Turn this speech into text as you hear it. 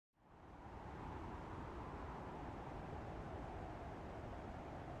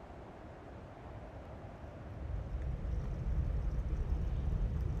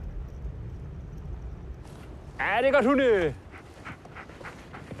Ja, det er godt, hunde.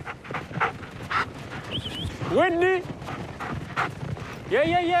 Whitney!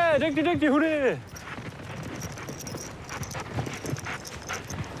 Ja. Dygtig, hunde.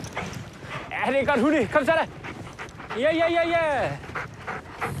 Ja, det er godt, hunde. Kom så da. Ja.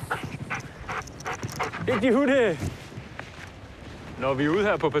 Dygtig hunde. Når vi er ude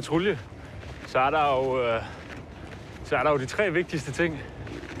her på patrulje, så er der jo de 3 vigtigste ting.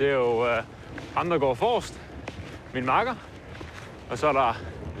 Det er jo ham, der går forrest, min makker, og så er der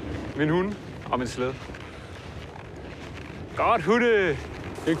min hund og min sled. Godt, hunde!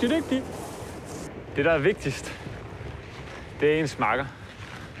 Dygtig. Det, der er vigtigst, det er ens makker.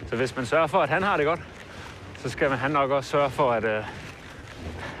 Så hvis man sørger for, at han har det godt, så skal han nok også sørge for, at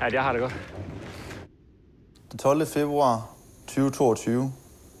jeg har det godt. Den 12. februar 2022,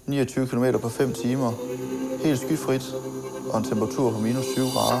 29 km på 5 timer, helt skyfrit og en temperatur på minus 20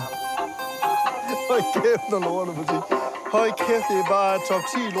 grader. Hold kæft, noget lortemusik. Hold kæft, det er bare top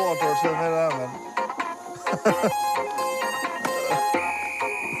 10 lort, du har taget med der, mand.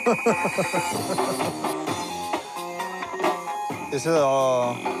 Jeg sidder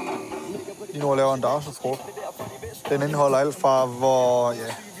og lige nu laver en dagsrapport. Den indeholder alt fra, hvor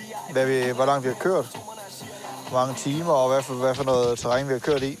langt vi har kørt, hvor mange timer og hvad for noget terræn vi har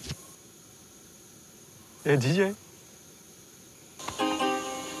kørt i. Ja, DJ.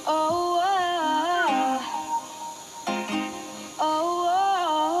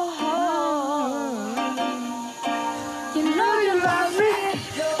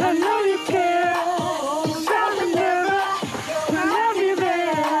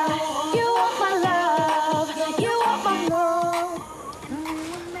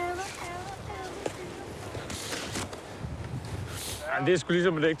 Det er sgu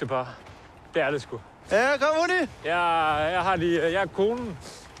ligesom et ægtepar. Det er det sgu. Ja, kom Uni! Jeg er konen.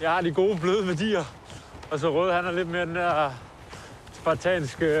 Jeg har de gode, bløde værdier. Og så Røde, han er lidt mere den der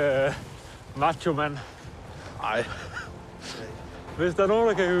spartanske macho-mand. Nej. Hvis der er nogen,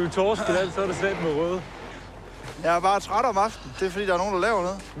 der kan hive torsk i den, så er det slet med Røde. Jeg er bare træt om aftenen. Det er fordi, der er nogen, der laver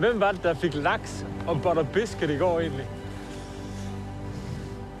noget. Hvem var det, der fik laks og butter biscuit i går egentlig?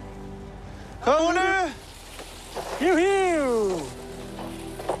 Kom Uni! Hiu!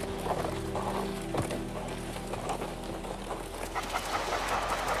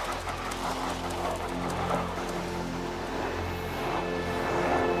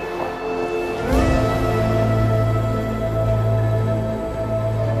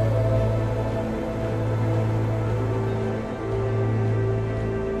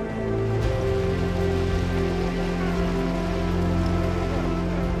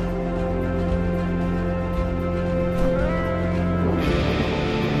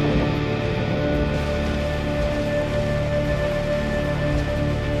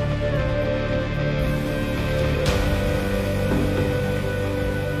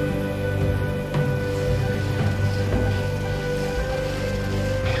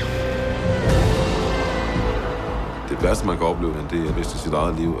 Det værste, man kan opleve, det er at miste sit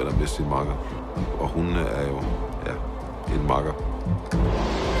eget liv eller miste sin makker. Og hundene er jo, en makker.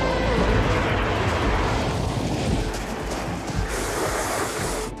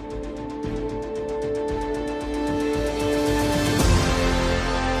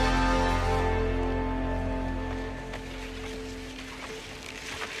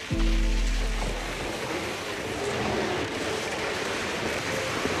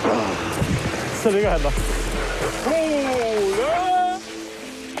 Så ligger han der.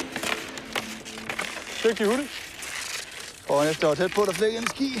 Dygtig hunde. Og efter var tæt på, der flækkede en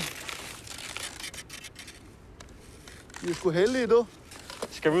ski. Vi er sgu heldige, du.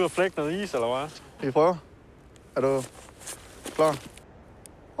 Skal vi ud og flække noget is, eller hvad? Vi prøver. Er du klar?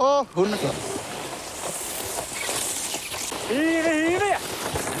 Hunden er klar. Hive!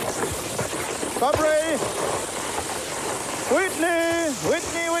 Stop, Ray!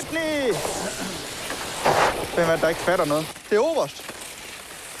 Whitney! Hvem er det, der ikke fatter noget? Det er Oberst.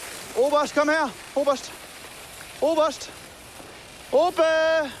 Oberst, kom her. Oberst. Oberst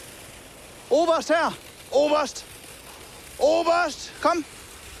her. Oberst, kom.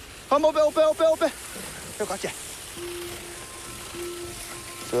 Kom, oppe. Det var godt, ja.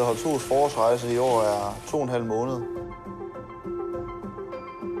 Sæder Holtos forårsrejse i år er 2,5 måneder.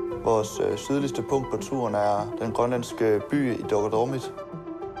 Vores sydligste punkt på turen er den grønlandske by Ittoqqortoormiit.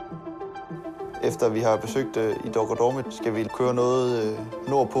 Efter vi har besøgt Ittoqqortoormiit, skal vi køre noget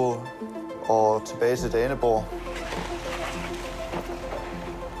nordpå og tilbage til Daneborg.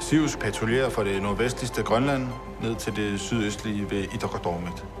 Sirius patruljerer fra det nordvestligste Grønland ned til det sydøstlige ved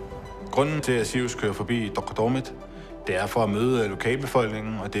Ittoqqortoormiit. Grunden til, at Sirius kører forbi Ittoqqortoormiit, Det er for at møde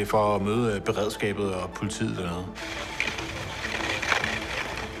lokalbefolkningen, og det er for at møde beredskabet og politiet dernede.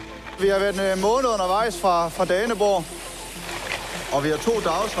 Vi har været en måned undervejs fra Daneborg, og vi har 2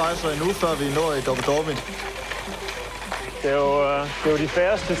 dagsrejser endnu, før vi når Ittoqqortoormiit. Det er jo de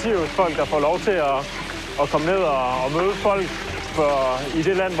færreste Sirius-folk, der får lov til at komme ned og møde folk i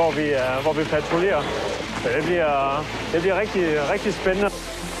det land, hvor vi patruljerer. Så det bliver rigtig, rigtig spændende.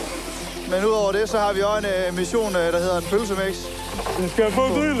 Men udover det, så har vi også en mission, der hedder en pølsemix. Vi skal på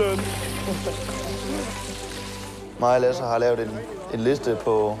Greenland. Mig og Lasse har lavet en liste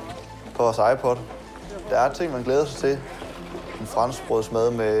på vores iPod. Der er ting, man glæder sig til. En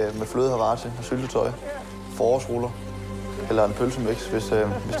franskbrødsmad med flødehavarti og syltetøj, forårsruller eller en pølsemix, hvis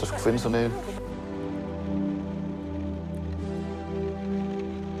der skulle findes sådan en.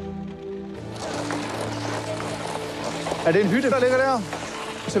 Er det en hytte, der ligger der?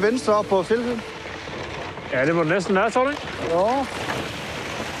 Til venstre op på fjeldheden? Ja, det må det næsten være, tror du ikke? Jo.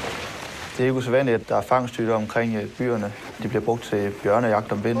 Det er ikke usædvanligt, at der er fangsthytter omkring byerne. De bliver brugt til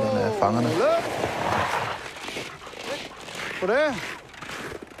bjørnejagt om vinteren af fangerne. Goddag.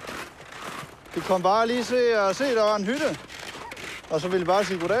 Vi kom bare lige se, der var en hytte. Og så ville vi bare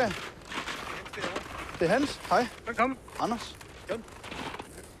sige goddag. Det er Hans. Hej. Velkommen. Anders.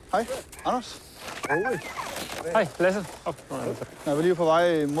 Hej. Anders. Hej, Lasse. Jeg var lige på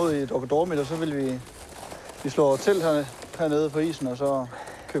vej mod Ittoqqortoormiit, og så vil vi slå telt hernede på isen, og så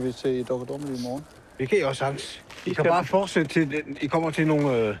kører vi til Ittoqqortoormiit i morgen. Det kan I også sagtens. I kan bare fortsætte til, I kommer til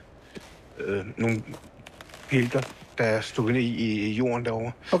nogle helter, der er stukket ned i jorden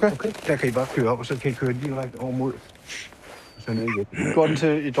derovre. Okay. Der kan I bare køre op, og så kan I køre direkte over mod. Og så ned igen. Går den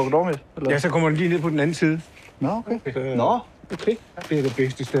til Ittoqqortoormiit? Ja, så kommer den lige ned på den anden side. Nå, okay. Okay. Det er det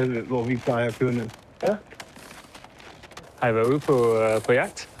bedste sted, hvor vi plejer at køre ned. Ja. Har I været ude på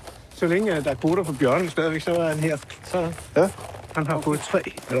jagt? Så længe der er kvoter på bjørnen stadigvæk, så er han her. Sådan. Ja. Han har fået 3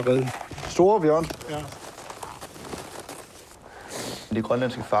 allerede. Store bjørn. Ja. De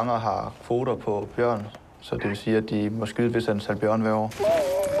grønlandske fanger har kvoter på bjørn, så det vil sige, at de må skyde et vist antal bjørn hver år.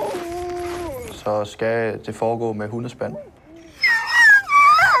 Så skal det foregå med hundespand.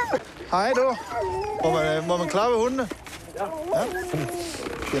 Hej du. Må man klappe hundene? Ja.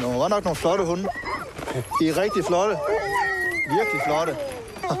 Det er godt nok nogle flotte hunde. De er rigtig flotte. Virkelig flotte.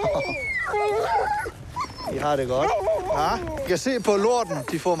 De har det godt. Ja, jeg kan se på lorten,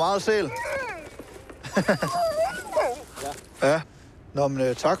 de får meget sæl. Ja. Nå,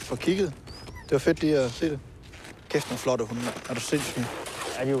 men tak for kigget. Det var fedt lige at se det. Kæft, nogle flotte hunde. Er du sindssyg?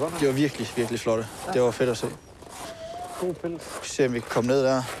 Ja, de var godt. De var virkelig, virkelig flotte. Ja. Det var fedt at se. God pels. Vi ser, om vi kan komme ned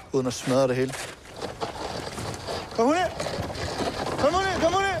der, uden at smadre det hele. Kom hun ind! Kom hun ind!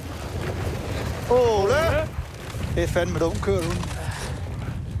 Kom hun ind! Ole! Det er fandme dumt kørt, hun.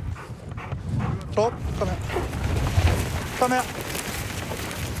 Torp, kom her. Kom her.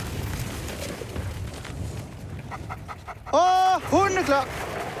 Hunden er klar.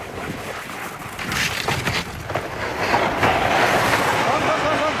 Kom.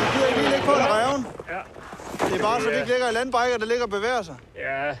 Du gider ikke lige ligge på den reven. Ja. Det er bare så vi ikke ligger i landbrækker, der ligger og bevæger sig.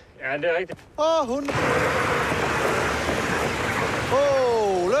 Ja, det er rigtigt. Hunden.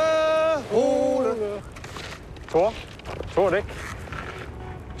 Ole. Tor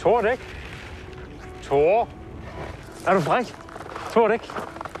dæk. Tor. Er du fræk? Tor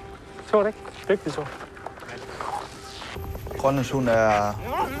dæk. Dygtig, Tor. Grønlands hund er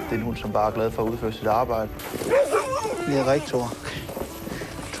en hund, som bare er glad for at udføre sit arbejde. Det er rigtigt, Tor.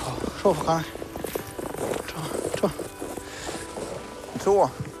 Tor for Granak.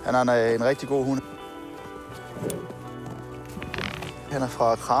 Tor, han er en rigtig god hund. Han er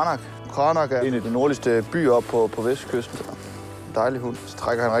fra Granak. Granak er en af de nordligste byer op på vestkysten. En dejlig hund, så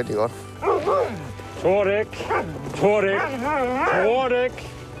trækker han rigtig godt. Tordæk.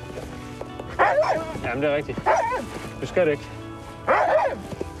 Jamen, det er rigtigt. Du skal det ikke.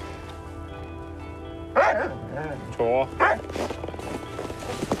 Tor.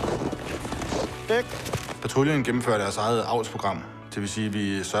 Dæk. Patruljen gennemfører deres eget avlsprogram. Det vil sige, at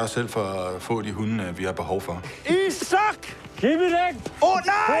vi sørger selv for at få de hunde, vi har behov for. Isak! Giv mig dæk!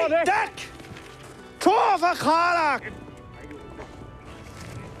 Nej! Dæk! Tor fra Granak!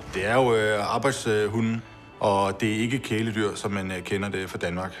 Det er jo arbejdshunde, og det er ikke kæledyr, som man kender det fra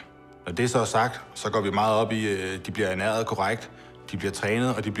Danmark. Når det så er sagt, så går vi meget op i, at de bliver ernæret korrekt, de bliver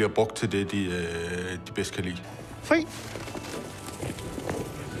trænet, og de bliver brugt til det, de bedst kan lide. Fri!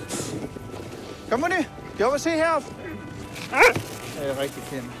 Kom nu, jeg vil se heroppe. Det er rigtig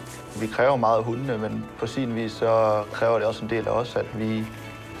fint. Vi kræver meget af hundene, men på sin vis så kræver det også en del af os, at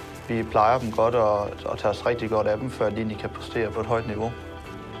vi plejer dem godt og tager os rigtig godt af dem, før de præstere på et højt niveau.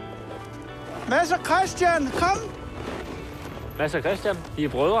 Mads og Christian, kom! Lasse og Christian, de er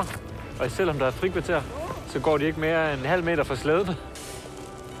brødre, og selvom der er frikvarter, så går de ikke mere end en halv meter fra slæden.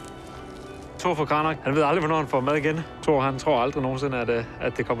 Thor fra Granak, han ved aldrig, hvornår han får mad igen. Thor, han tror aldrig nogensinde,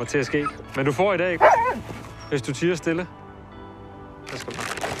 at det kommer til at ske. Men du får i dag, hvis du tiger stille. Så skal du.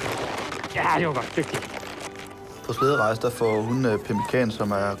 Ja, det var godt. Dygtigt. På slæderejse, der får hun pemmikan,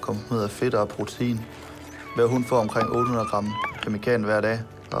 som er kommet med af fedt og protein. Hver hund får omkring 800 gram pemmikan hver dag,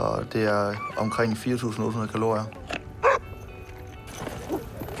 og det er omkring 4.800 kalorier.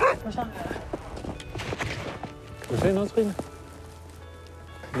 Kan du se noget, Trine?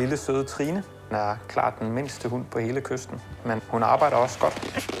 Lille søde Trine er klart den mindste hund på hele kysten, men hun arbejder også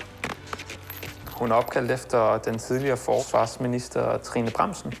godt. Hun er opkaldt efter den tidligere forsvarsminister Trine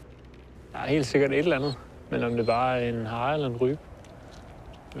Bramsen. Der er helt sikkert et eller andet, men om det bare er en hare eller en rype,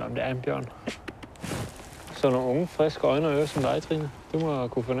 eller om det er en bjørn. Så nogle unge, friske øjne og ører som dig, Trine. Du må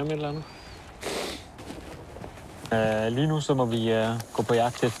kunne fornemme et eller andet. Lige nu så må vi gå på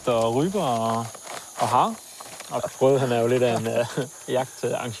jagt efter ryper og hare. Og Røde, han er jo lidt af en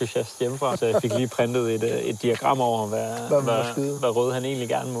jagtentusiast hjemmefra, så jeg fik lige printet et diagram over, hvad Røde han egentlig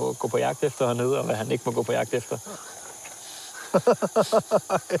gerne må gå på jagt efter hernede, og hvad han ikke må gå på jagt efter.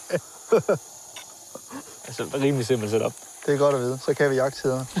 Altså, rimelig simpelt setup. Det er godt at vide. Så kan vi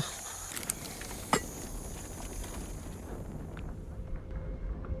jagttider.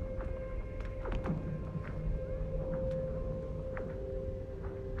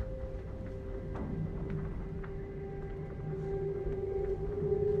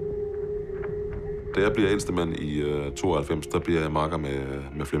 Da jeg bliver ældste mand i 92, der bliver jeg makker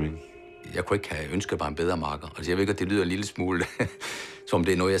med Flemming. Jeg kunne ikke have ønsket mig en bedre makker. Altså, jeg ved ikke, at det lyder en lille smule, som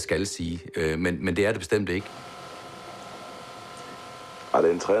det er noget, jeg skal sige. Men det er det bestemt ikke. Er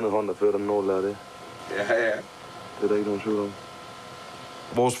det en trænet hånd, der fører dem noget, eller det? Ja. Det er der ikke nogen tvivl om.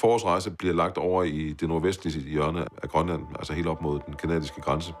 Vores forårsrejse bliver lagt over i det nordvestlige hjørne af Grønland, altså helt op mod den canadiske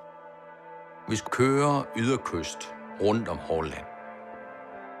grænse. Vi skulle køre yderkyst rundt om Holland.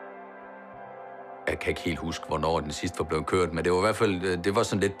 Jeg kan ikke helt huske, hvornår den sidste var blevet kørt, men det var i hvert fald det var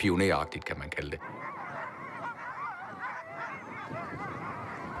sådan lidt pioneragtigt, kan man kalde det.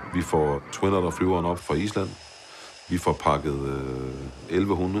 Vi får Twinner, der flyver op fra Island. Vi får pakket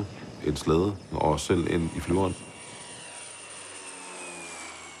 11 hunde, en slæde og os selv ind i flyveren.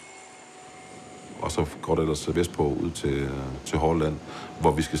 Og så går det ellers vestpå ud til Holland,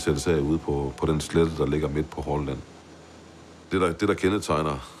 hvor vi skal sættes af ude på den slette, der ligger midt på Holland. Det, der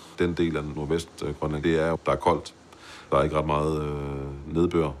kendetegner den del af Nordvest-Grønland, det er jo, der er koldt. Der er ikke ret meget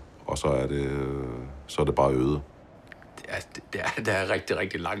nedbør, og så er det bare øde. Der er rigtig,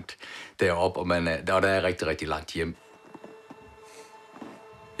 rigtig langt deroppe, og der er rigtig, rigtig langt hjem.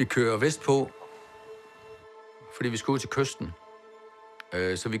 Vi kører vestpå, fordi vi skal ud til kysten.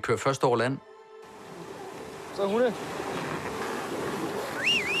 Så vi kører først over land. Så hunde.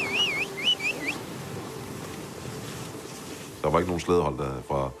 Der var ikke nogen slædehold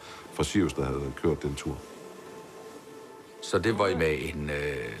fra Sirius, der havde kørt den tur. Så det var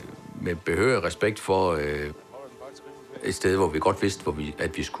med behørig respekt for et sted, hvor vi godt vidste,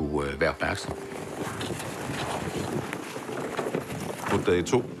 at vi skulle være opmærksomme. På dag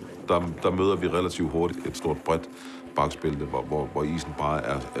 2, der møder vi relativt hurtigt et stort bredt bakspælte, hvor isen bare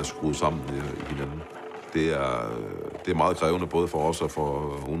er skruet sammen i hinanden. Det er meget krævende, både for os og for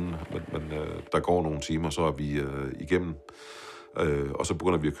hunden, men der går nogle timer, så er vi igennem, og så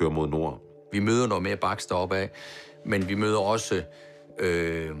begynder vi at køre mod nord. Vi møder noget mere baks deroppe af, men vi møder også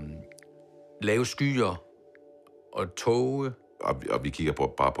lave skyer og tåge. Og vi kigger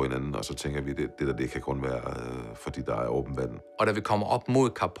bare på hinanden, og så tænker vi, det kan kun være, fordi der er åben vand. Og da vi kommer op mod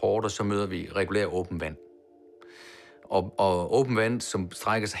Kap Porter, så møder vi regulær åben vand. Og åben vand, som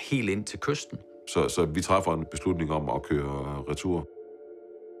strækker sig helt ind til kysten. Så vi træffer en beslutning om at køre retur.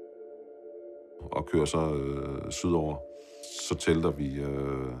 Og kører så sydover. Så telter vi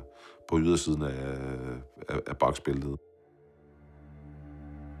på ydersiden af bakspæltet.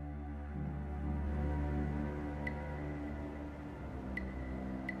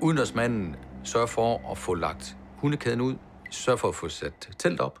 Udenrigsmanden sørger for at få lagt hundekæden ud, sørger for at få sat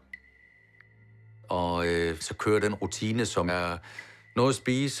telt op. Og så kører den rutine, som er noget at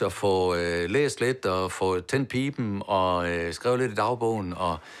spise og få læst lidt og få tændt pipen og skrevet lidt i dagbogen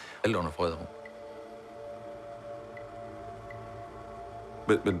og alt under fred.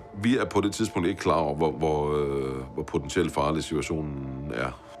 Men vi er på det tidspunkt ikke klar over, hvor potentielt farlig situationen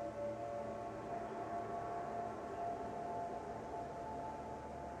er.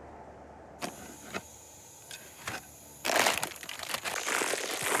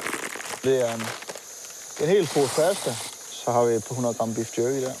 Det er en helt pose pasta. Så har vi et par 100 gram beef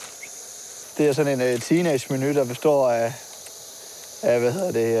jerky der. Det er sådan en teenage-menu, der består af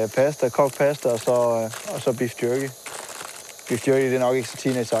pasta, kogt pasta og så beef jerky. Beef jerky, det er nok ikke så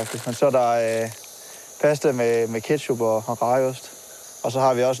teenage-agtigt, men så er der pasta med ketchup og rejeost. Og så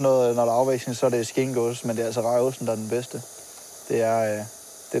har vi også noget, når der er afveksling, så er det skinkeost, men det er altså rejeosten, der er den bedste. Det er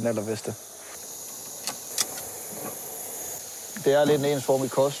den allerbedste. Det er lidt en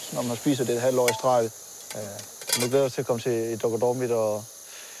ensformig kost, når man spiser det et halvt år i streg. Nu glæder jeg til at komme til Ittoqqortoormiit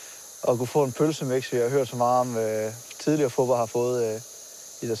og kunne få en pølsemix. Jeg har hørt så meget om tidligere fodbold har fået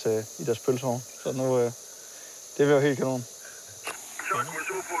i deres pølsevogn. Så nu, det vil jo helt kanon.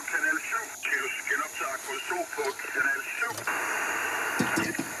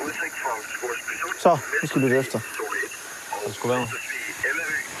 Så, nu skal vi lytte efter. Det skulle være.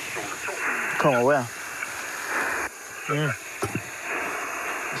 Kom over her.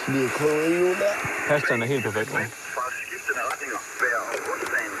 Jeg skal lige koge i jul der. Pastaen er helt perfekt.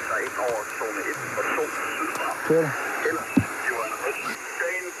 Pelle.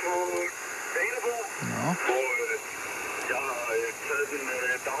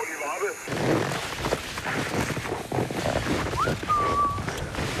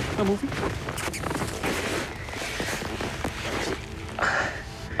 Nå.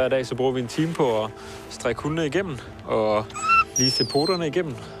 Hver dag så bruger vi en time på at strække hundene igennem og lige se poterne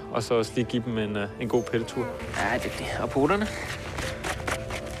igennem, og så også lige give dem en god pelletur. Ja, det er det. Og poterne?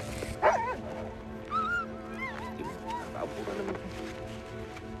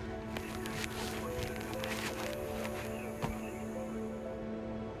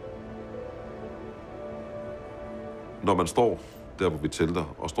 Når man står der, hvor vi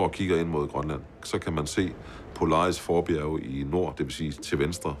telter, og står og kigger ind mod Grønland, så kan man se Polaris forbjerge i nord, det vil sige til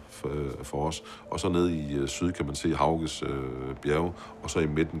venstre for os, og så nede i syd kan man se Hauges bjerge, og så i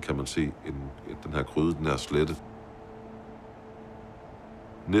midten kan man se den her gryde, den her slette.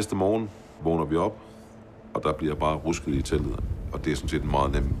 Næste morgen vågner vi op, og der bliver bare rusket i teltet. Og det er sådan set en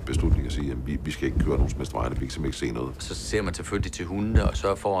meget nem beslutning at sige, at vi skal ikke køre nogen som helst vegne, vi kan simpelthen ikke se noget. Så ser man selvfølgelig til hundene og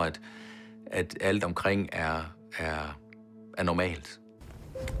sørger for, at alt omkring er normalt.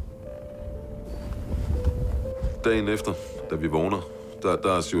 Dagen efter, da vi vågner,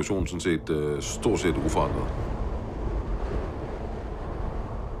 der er situationen sådan set stort set uforandret.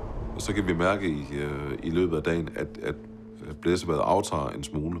 Og så kan vi mærke i løbet af dagen, at blæsevejret aftager en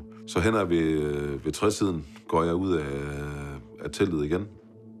smule. Så hen ved 60-tiden går jeg ud af teltet igen.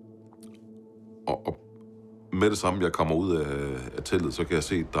 Og med det samme, jeg kommer ud af teltet, så kan jeg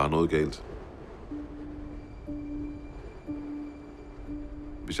se, at der er noget galt.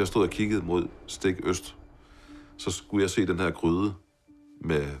 Hvis jeg stod og kiggede mod stik øst, så skulle jeg se den her gryde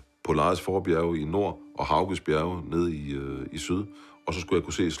med Polaris forbjerge i nord og Hauges bjerge nede i syd. Og så skulle jeg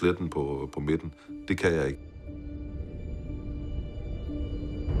kunne se sletten på midten. Det kan jeg ikke.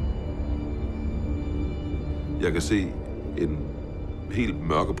 Jeg kan se en helt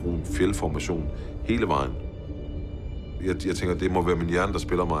mørkebrun fjeldformation hele vejen. Jeg tænker, det må være min hjerne, der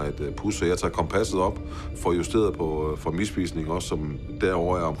spiller mig et pus, så jeg tager kompasset op, får justeret for misvisning også, som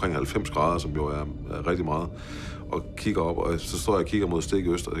derovre er omkring 90 grader, som jo er rigtig meget, og kigger op, og så står jeg og kigger mod stik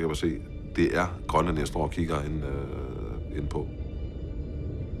øst, og jeg kan bare se, det er Grønland, jeg står og kigger ind på.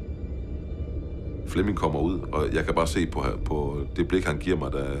 Flemming kommer ud, og jeg kan bare se på det blik, han giver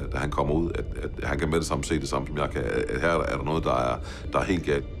mig, da han kommer ud, at han kan med det samme se det samme, som jeg kan. At her er der noget, der er helt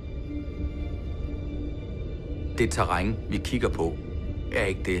galt. Det terræn, vi kigger på, er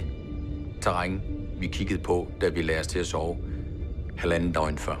ikke det terræn, vi kiggede på, da vi lagde os til at sove 1,5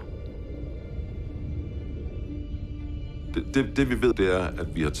 døgn før. Det vi ved, det er,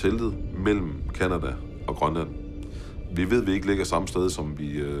 at vi har teltet mellem Canada og Grønland. Vi ved, at vi ikke ligger samme sted, som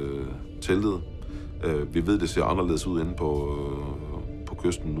vi teltede. Vi ved, det ser anderledes ud inde på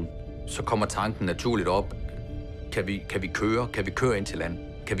kysten nu. Så kommer tanken naturligt op. Kan vi køre? Kan vi køre ind til land?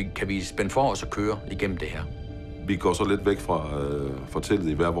 Kan vi spænde for os og køre igennem det her? Vi går så lidt væk fra teltet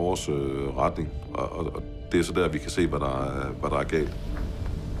i hver vores retning, og det er så der, vi kan se, hvad der er galt.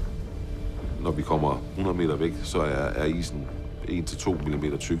 Når vi kommer 100 meter væk, så er isen 1-2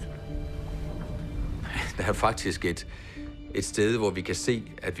 mm tyk. Der er faktisk et sted, hvor vi kan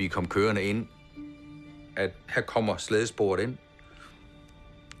se, at vi kom kørende ind, at her kommer slædesporet ind,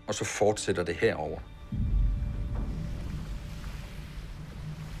 og så fortsætter det herover.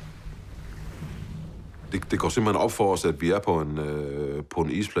 Det går simpelthen op for os, at vi er på en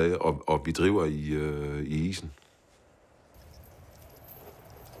isflage, og vi driver i isen.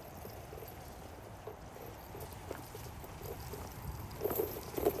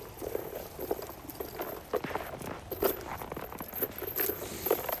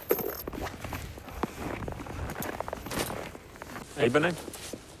 Er I banan?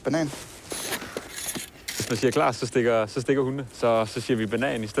 Banan. man siger klar, så stikker hundene. Så siger vi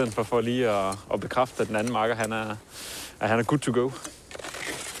banan i stedet for lige at bekræfte, at den anden marker, han er good to go.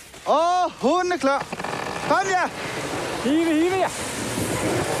 Hunden er klar. Kom ja! Hive, ja!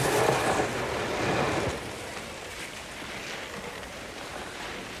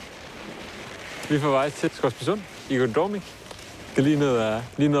 Vi er på vej til Skodsbysund, Ittoqqortoormiit. Vi skal lige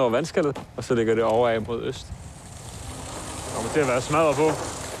ned over vandskallet, og så ligger det over af mod øst. Det kommer til at være smadret på.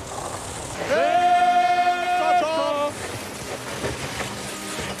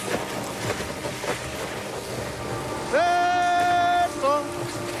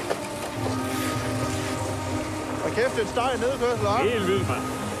 Og kæft, en stejl nedkørsel, hva'? Helt vildt, mand.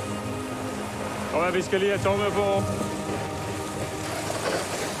 Og hvad vi skal lige have tog med på.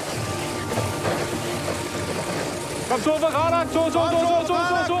 Kom, Thor, for Radak! Thor! Kom,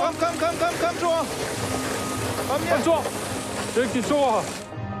 Thor! Kom, ja! Kom, Thor! Dygtig Thor!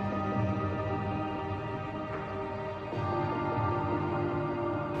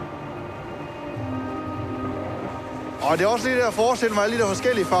 Og det er også lige der at forestille mig alle de der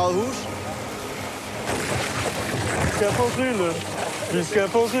forskellige farvede hus. Vi skal på Greenland. Vi skal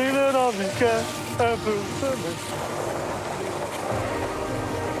på Greenland, og vi skal have pølse.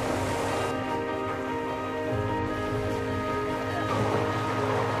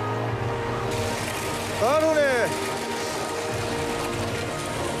 Hør nu det!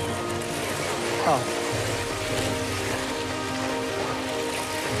 Ja!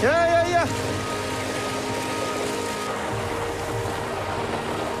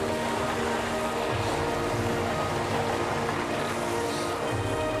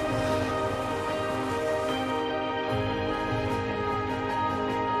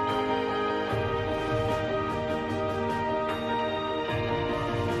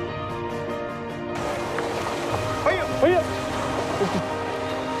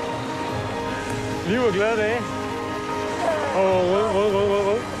 Liv og glade dage.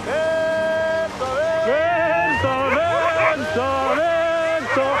 Rød. Venstre.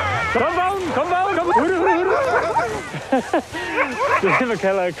 Kom vagn. Hutte. Det er det, man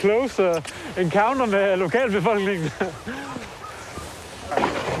kalder et close encounter med lokalbefolkningen.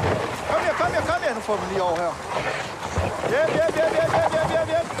 Kom her. Nu får vi lige over her. Hjem.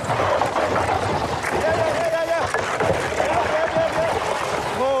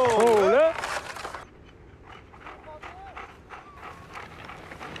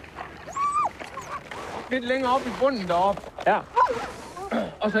 Lidt længere op i bunden deroppe. Ja.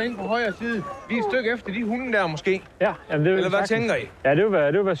 Og så ind på højre side. Lige et stykke efter de hunde der måske. Ja, jamen det vil. Eller hvad tænker I? Ja, det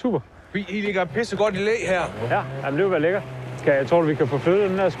vil være super. I ligger pisse godt i læ her. Ja, jamen det vil være lækkert. Jeg tror, vi kan få flyttet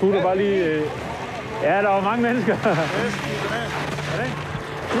den her scooter bare lige... Ja, der var mange mennesker.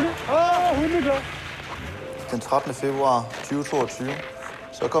 Hunde er klar. Den 13. februar 2022,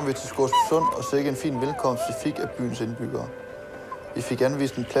 så kom vi til Skodsbysund og sikke en fin velkomst, vi fik af byens indbyggere. Vi fik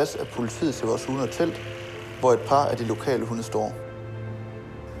anvist en plads af politiet til vores hunde og telt, hvor et par af de lokale hunde står.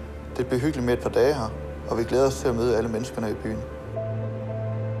 Det blev hyggeligt med et par dage her, og vi glæder os til at møde alle menneskerne i byen.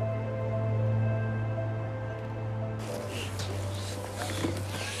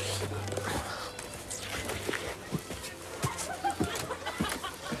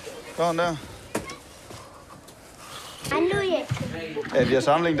 Sådan der. Ja, vi har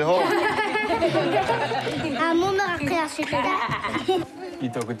sammenlignet det hår.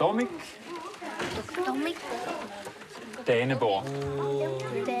 Ittoqqortoormiit. Daneborg.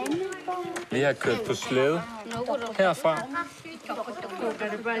 Vi har kørt på slæde herfra.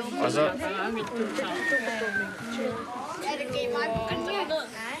 Og så...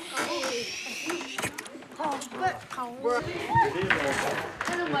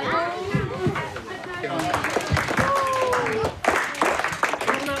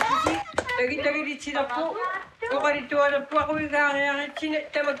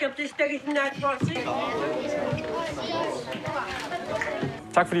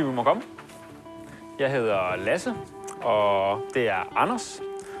 Tak fordi vi må komme. Jeg hedder Lasse, og det er Anders,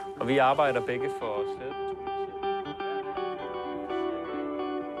 og vi arbejder begge for Sled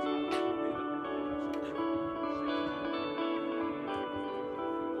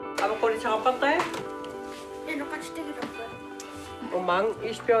Patrol. Hvor mange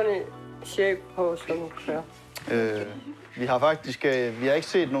isbjørne ser på sådan før? Vi har faktisk vi har ikke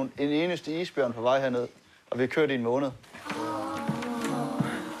set en eneste isbjørn på vej herned, og vi har kørt i en måned.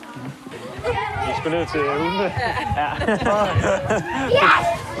 Vi skal ned til hundene. Ja.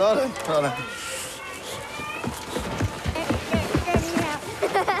 Sådan.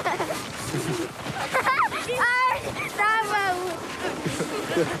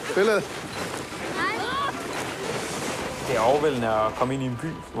 Pelle. Det er overvældende at komme ind i en by,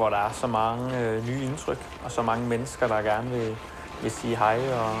 hvor der er så mange nye indtryk, og så mange mennesker, der gerne vil sige hej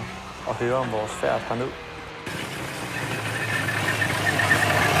og høre om vores færd herned.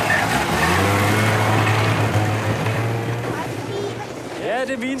 Ja,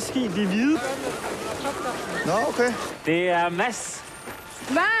 det er vinski. De er hvide. Nå, okay. Det er Mads.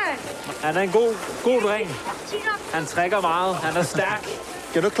 Hvad? Han er en god dreng. Han trækker meget. Han er stærk.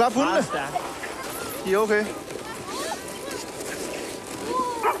 Kan du klappe hundene? Meget stærk. De er okay.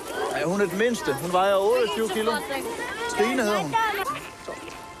 Ja, hun er den mindste. Hun vejer 28 kilo. Trine hedder hun.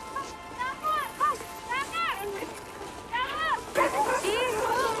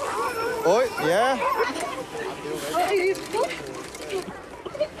 Oj, ja.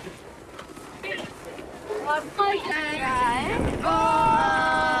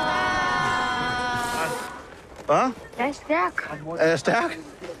 Hvad? Jeg er stærk. Er jeg stærk?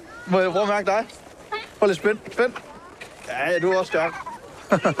 Må jeg prøve at mærke dig? Prøv lidt spændt. Spændt. Ja, du er også stærk.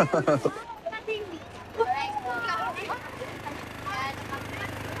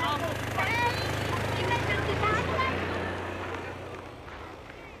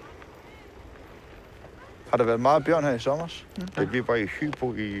 Har der været meget bjørn her i sommer? Da vi var i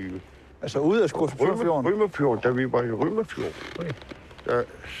Hypo i Altså ude af Skodsfjorden? Rømefjorden, da vi var i Rømefjorden, der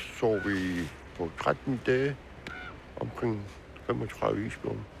så vi på 13 dage omkring 35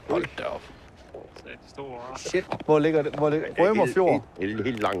 isbjørn. Hold da op. Shit. Hvor ligger det? Rømefjord?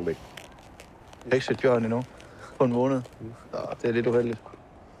 Helt langt væk. Jeg har ikke set bjørn endnu. På en måned. Så det er lidt uheldigt.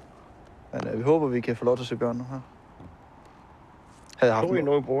 Men vi håber, vi kan få lov til at se bjørn nu her. Havde jeg haft I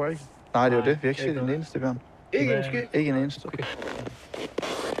noget på, ikke? Nej, det var det. Vi har ikke set en eneste bjørn. Ikke en skid. Ikke en eneste. Okay.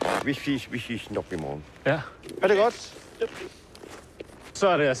 Vi ses nok i morgen. Ja. Er det godt? Så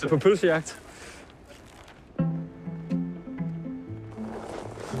er det altså på pølsejagt.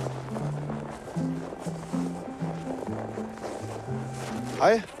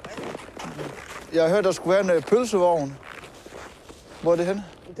 Hej. Jeg har hørt, der skulle være en pølsevogn. Hvor er det henne?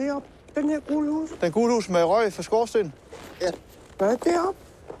 Deroppe. Den her gule hus. Den gule hus med røg fra skorsten? Ja. Hvad er deroppe?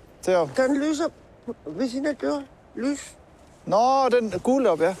 Deroppe. Den lyser ved sin af dør. Lys. Nå, den gule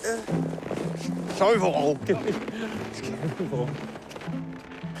op, ja. Sorry for rov.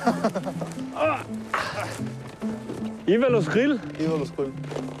 Ivalos grill. Ivalos grill.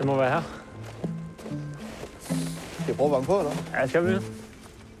 Det må være her. Skal jeg prøve at banke på, eller? Ja, skal vi det?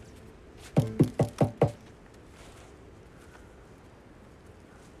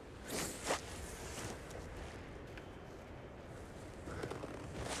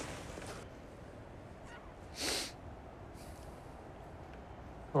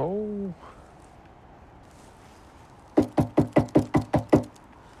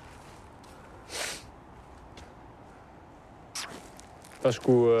 Der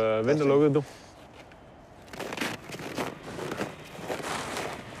skulle vente lukket, du.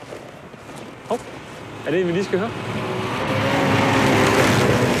 Hop. Er det en, vi lige skal høre?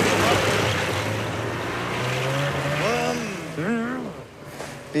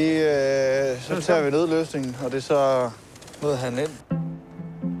 Så tager vi nødløsningen, og det er så noget han ind.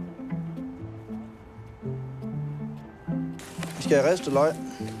 Vi skal have ristet løg.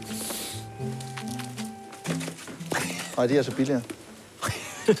 Nej, de er så billigere.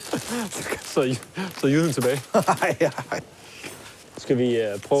 så jyden tilbage. Nej. Skal vi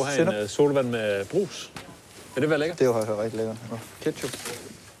prøve at have en solvand med brus? Vil det være lækkert? Det er jo rigtig lækkert. Ketchup.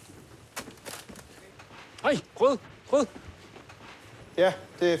 Ej, rød. Ja,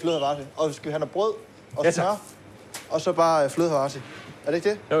 det er flødehavarti. Og skal vi have noget brød og smør, og så bare flødehavarti. Er det ikke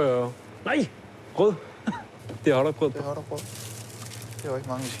det? Jo. Nej, rød. Det er hotdogbrød. Det er hotdogbrød. Det er jo ikke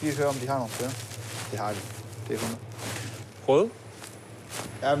mange. Vi skal lige høre, om de har nogle flere. Det har de. Det er 100. Rød?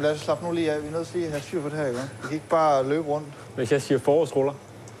 Ja, men lad os slappe nu lige af. Vi er nødt til lige at have styr på det her, ikke? Vi kan ikke bare løbe rundt. Hvis jeg siger forårsruller?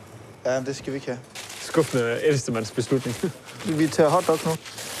 Ja, men det skal vi ikke have. Skuffende ældstemands beslutning. Vi tager hotdogs nu.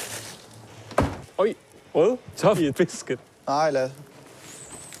 Oj, rød. Toffee et biscuit. Nej, Lasse.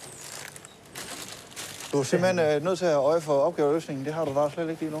 Du er simpelthen nødt til at have øje for opgaveløsningen. Det har du bare slet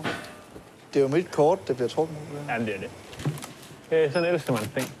ikke lige nu. Det er jo mit kort, det bliver trukket nu. Jamen, det er det. Det er sådan en ældstemands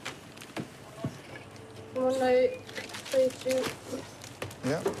ting. Nej, 23. Ja.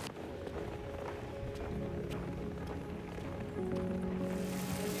 Ja,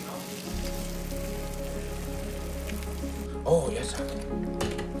 tak.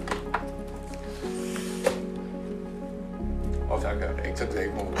 Tak, det er ikke så det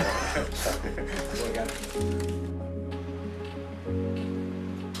ikke må. Det må gerne.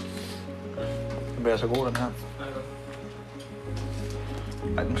 Den bliver så god, den her.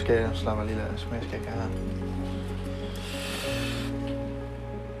 Ej, nu skal jeg slappe lige af smagskæg her.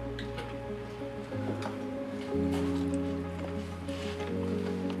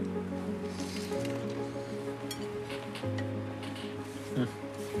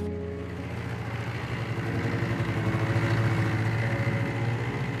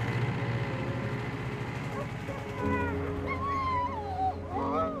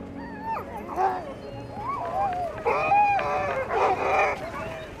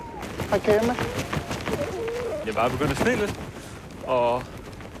 kæme? Det er bare begyndt at sne lidt. Og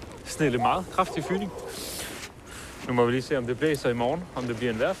sne lidt meget kraftig fyning. Nu må vi lige se, om det blæser i morgen. Om det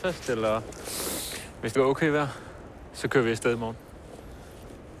bliver en vejrfest, eller hvis det er okay vejr, så kører vi afsted i morgen.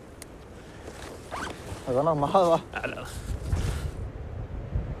 Det er godt nok meget, hva'? Ja, det er det.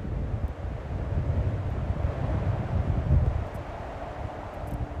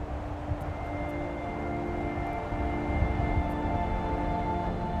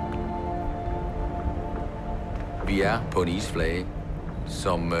 Vi er på en isflage,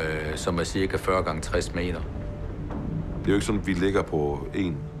 som er cirka 40 gange 60 meter. Det er jo ikke sådan, at vi ligger på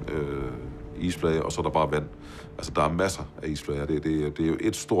en isflage, og så er der bare vand. Altså, der er masser af isflager. Det er jo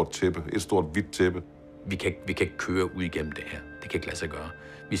et stort tæppe, et stort hvidt tæppe. Vi kan ikke køre ud igennem det her. Det kan ikke lade sig gøre.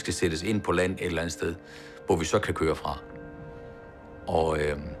 Vi skal sættes ind på land et eller andet sted, hvor vi så kan køre fra. Og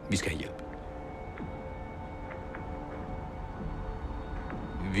vi skal have hjælp.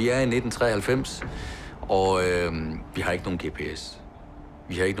 Vi er i 1993, og vi har ikke nogen GPS.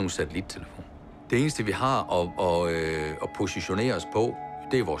 Vi har ikke nogen satellittelefon. Det eneste, vi har at positionere os på,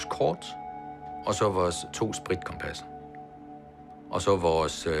 det er vores kort, og så vores 2 spritkompasser. Og så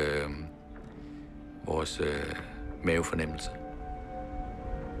vores mavefornemmelse.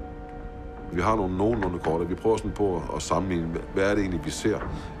 Vi har nogle nogenlunde kort, og vi prøver sådan på at sammenligne, hvad er det egentlig, vi ser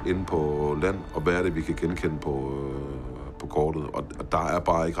inde på land, og hvad er det, vi kan genkende på kortet. Og der er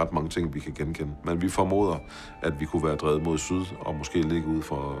bare ikke ret mange ting, vi kan genkende. Men vi formoder, at vi kunne være drevet mod syd, og måske ligge ud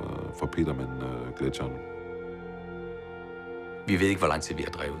for Petermann-gletsjeren. Vi ved ikke, hvor lang tid vi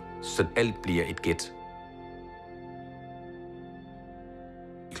har drevet, så alt bliver et gæt.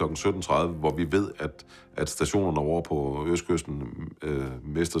 Kl. 17.30, hvor vi ved, at stationerne over på østkysten,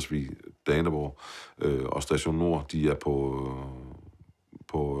 Mestersvig, Daneborg og Station Nord, de er på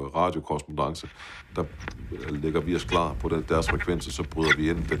radiokorrespondance. Der lægger vi os klar på deres frekvenser, så bryder vi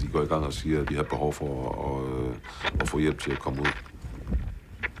ind, da de går i gang og siger, at de har behov for at få hjælp til at komme ud.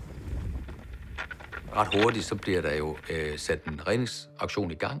 Ret hurtigt, så bliver der jo sat en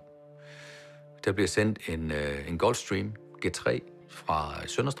redningsaktion i gang. Der bliver sendt en Gulfstream G3 fra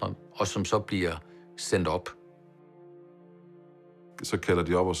Sønderstrøm, og som så bliver sendt op. Så kalder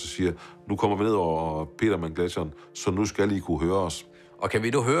de op og så siger, nu kommer vi ned over Petermann-gletsjeren, så nu skal I kunne høre os. Og kan vi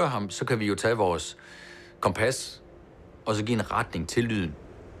nu høre ham, så kan vi jo tage vores kompas, og så give en retning til lyden.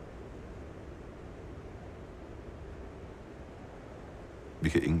 Vi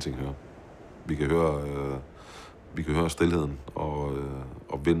kan ingenting høre. Vi kan høre stilheden og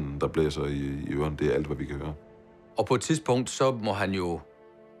vinden, der blæser i ørerne. Det er alt, hvad vi kan høre. Og på et tidspunkt, så må han jo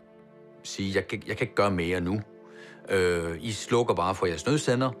sige, jeg kan ikke gøre mere nu. I slukker bare for jeres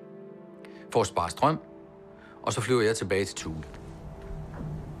nødsender, for at spare strøm, og så flyver jeg tilbage til Thule.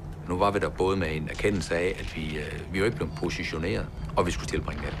 Nu var vi der både med en erkendelse af, at vi jo ikke blev positioneret, og vi skulle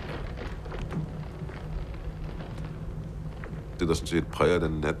tilbringe natten. Det, der sådan set præger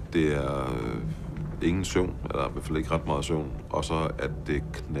den nat, det er ingen søvn, eller i hvert fald ikke ret meget søvn, og så at det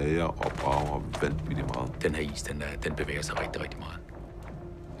knager og brager vanvittigt meget. Den her is, den bevæger sig rigtig, rigtig meget.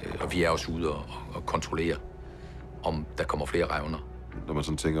 Og vi er også ude og kontrollere, om der kommer flere revner. Når man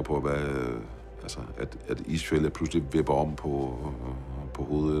sådan tænker på, at isfjeldet pludselig vipper om på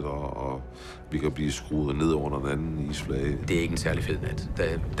hovedet, og vi kan blive skruet ned under den anden isflage. Det er ikke en særlig fed nat.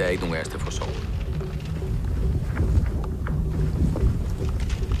 Der er ikke nogen af os, der får sovet.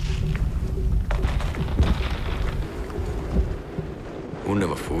 Hundene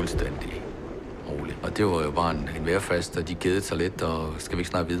var fuldstændig rolig. Og det var jo bare en vejrfest, og de kædede sig lidt, og skal vi ikke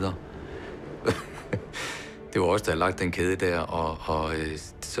snart videre? Det var også, der havde lagt den kæde der,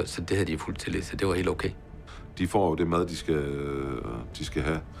 så det havde de fuldt tillid til. Det var helt okay. De får jo det mad, de skal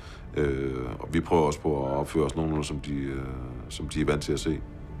have. Og vi prøver også på at opføre os nogenlunde, som de er vant til at se.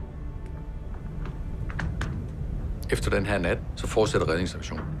 Efter den her nat, så fortsætter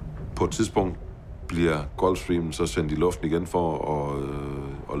redningsaktionen. På et tidspunkt bliver Gulfstreamen så sendt i luften igen for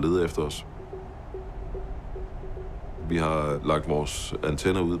at lede efter os. Vi har lagt vores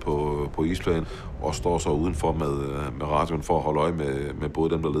antenner ud på isflagen og står så udenfor med radioen for at holde øje med både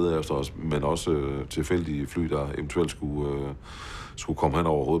dem, der leder efter os, men også tilfældige fly, der eventuelt skulle komme hen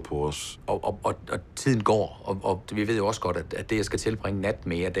over hovedet på os. Og tiden går, og vi ved jo også godt, at det, jeg skal tilbringe nat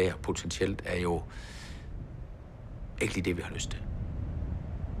mere der potentielt, er jo ikke lige det, vi har lyst til.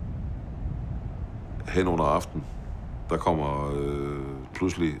 Hen under aften, der kommer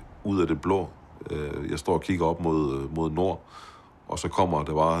pludselig ud af det blå. Jeg står og kigger op mod nord, og så kommer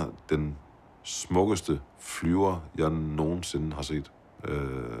der bare den smukkeste flyver, jeg nogensinde har set.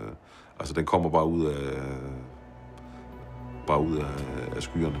 Altså, den kommer bare ud af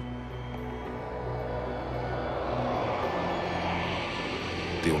skyerne.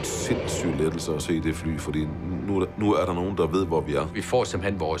 Det er jo en sindssyg lettelse at se det fly, fordi nu er der nogen, der ved, hvor vi er. Vi får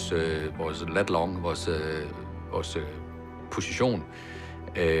simpelthen vores lat-long, vores position,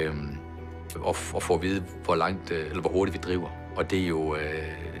 og får at vide, hvor langt eller hvor hurtigt vi driver. Og det er jo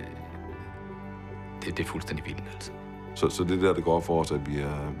det er fuldstændig vildt, altså. Så det er der, det går for os, at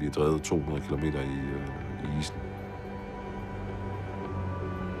vi er drevet 200 km i isen.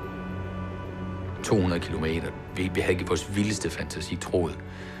 200 kilometer. Vi havde ikke vores vildeste fantasi troet,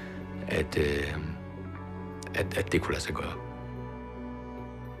 at det kunne lade sig gøre.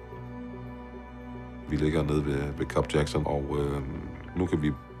 Vi ligger nede ved Cap Jackson, og nu kan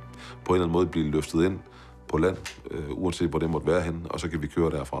vi på en eller anden måde blive løftet ind på land, uanset hvor det måtte være henne, og så kan vi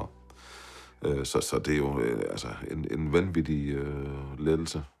køre derfra. Så det er jo en vanvittig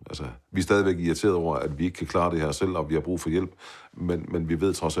lettelse. Altså, vi er stadigvæk irriteret over, at vi ikke kan klare det her selv, og vi har brug for hjælp, men vi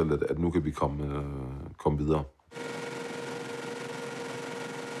ved trods alt, at nu kan vi komme videre.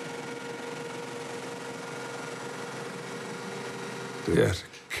 Det er et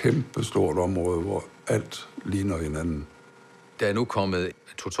kæmpe stort område, hvor alt ligner hinanden. Der er nu kommet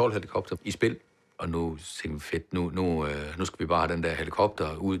 212 helikopter i spil, og nu tænker vi fedt, nu skal vi bare have den der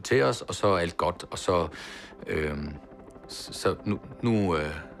helikopter ud til os, og så er alt godt, og så nu er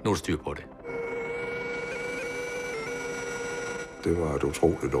der styr på det. Det var et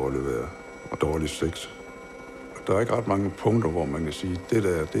utroligt dårligt vejr og dårligt sex. Der er ikke ret mange punkter, hvor man kan sige, det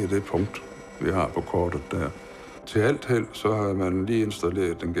er det punkt, vi har på kortet der. Til alt held, så har man lige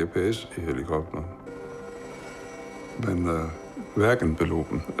installeret en GPS i helikopteren. Men hverken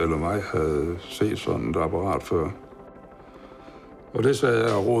piloten eller mig havde set sådan et apparat før. Og det sagde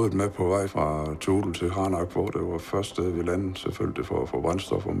jeg rådet med på vej fra Tudel til Harnak, hvor det var første sted, vi landede, selvfølgelig for at få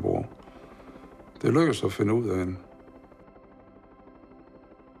brændstof ombord. Det lykkedes at finde ud af en.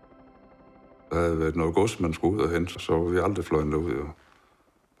 Der havde været noget gods, man skulle ud og hente, så var vi aldrig fløjet derud.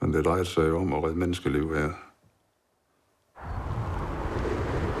 Men det drejede sig om at redde menneskeliv her.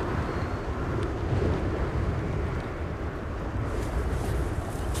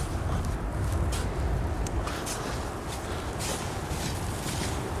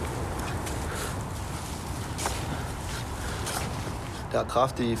 Der er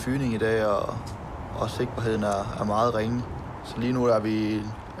kraftig fyning i dag, og sigtbarheden er meget ringe. Så lige nu er vi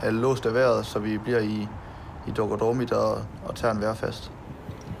låst af vejret, så vi bliver i Ittoqqortoormiit og tager en vejrfast.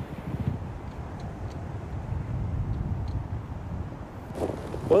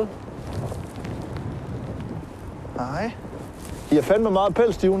 Røde? Nej. I har fandme meget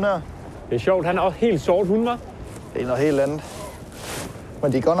pels, de hunde her. Det er sjovt, han er også helt sort hund, hva'? Det er noget helt andet.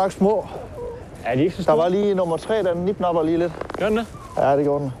 Men de er godt nok små. Er de ikke så store? Der var lige nummer 3, der nipnapper lige lidt. Gør den det? Ja, det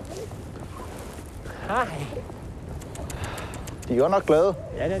gjorde den. Hej. De er godt nok glade.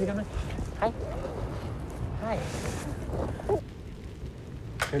 Ja, det er de godt nok. Hej. Hej.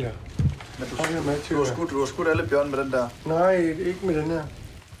 Eller, du har skudt alle bjørn med den der. nej, ikke med den her.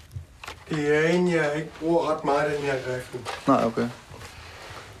 Det er en, jeg ikke bruger ret meget, den her rifle. Nej, okay.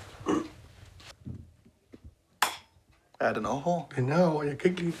 Ja, den er hård. Den er hård, jeg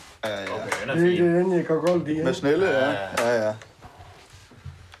kan ikke lide. Ja. Okay, det er den, jeg kan godt lide. Med snelle, ja.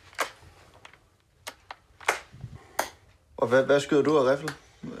 Og hvad skyder du af rifle?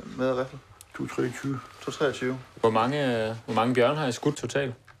 Med rifle? 223. 223. Hvor mange bjørn har I skudt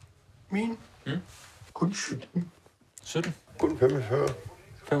totalt? Min? Kun 17. 17? Kun 45.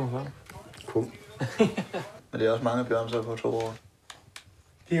 45? Kun. Men det er også mange bjørn, så på 2 år.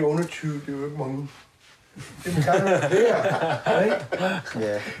 Det er under 20, det er jo ikke mange. Det kan gerne være flere.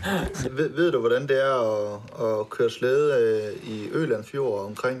 Ja. Ved du, hvordan det er at køre slæde i Øland Fjord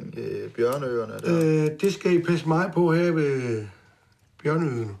omkring Bjørneøerne? Det skal I passe meget på her ved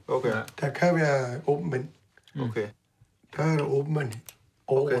Bjørneøerne. Okay. Der kan være åben vand. Okay. Der er der åben vand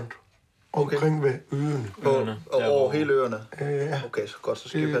overalt. Omkring ved øerne. Og over hele øerne? Ja. Okay, så godt, så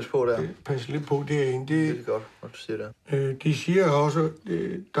skal vi passe på der. Passe lidt på derinde. Det er godt, når du siger det. De siger også, at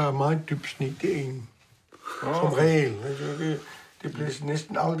der er meget dyb sne derinde. Som regel. Altså, det bliver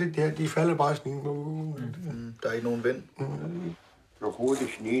næsten aldrig der. De falder bare sådan. Der er ikke nogen vind. Når hurtigt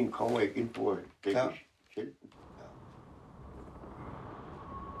sneen kommer ikke ind på dækket.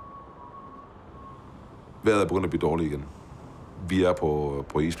 Vejret er begyndt at blive dårligt igen. Vi er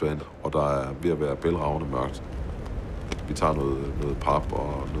på isplanet, og der er ved at være bælragende mørkt. Vi tager noget pap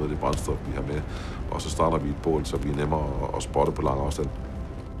og noget af det brændstof, vi har med, og så starter vi et bål, så vi er nemmere at spotte på lang afstand.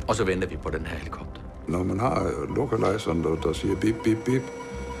 Og så venter vi på den her helikopter. Når man har localizeren, der siger bip, bip, bip,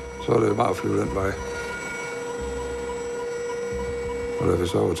 så er det bare at flyve den vej. Og da vi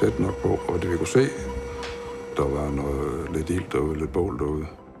så var tæt nok på, og det vi kunne se, der var noget lidt ild derude, lidt bål derude.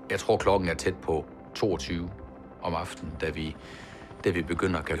 Jeg tror, klokken er tæt på 22 om aftenen, da vi da vi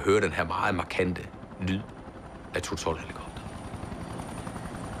begynder at høre den her meget markante lyd af 212-helikopter.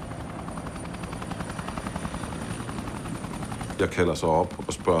 Jeg kalder så op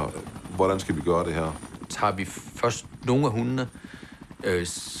og spørger, hvordan skal vi gøre det her? Tager vi først nogle af hundene,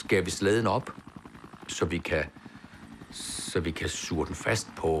 skærer vi slæden op, så vi kan suge den fast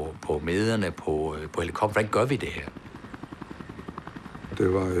på mederne på helikopter. Hvordan gør vi det her?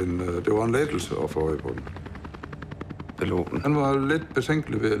 Det var en lettelse at få øje på den. Piloten. Han var lidt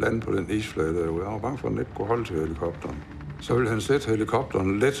betænkelig ved at lande på den isflade derude. Han var bange for, at han ikke kunne holde til helikopteren. Så ville han sætte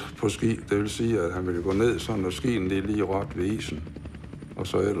helikopteren let på ski. Det vil sige, at han ville gå ned, sådan at skien lige ret ved isen. Og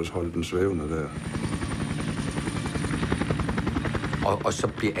så ellers holde den svævende der. Og så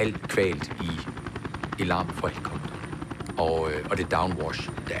bliver alt kvalt i larm fra helikopteren. Og det downwash,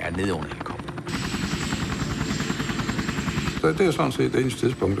 der er nede under helikopteren. Så det er sådan set det eneste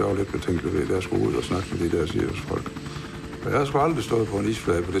tidspunkt, der var lidt betænkeligt ved, at jeg skulle ud og snakke med de der Sirius-folk. Og jeg har sgu aldrig stået på en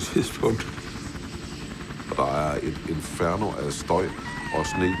isflade på det tidspunkt. Der er et inferno af støj og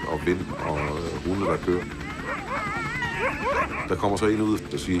sne og vind og hunde, der kører. Der kommer så en ud,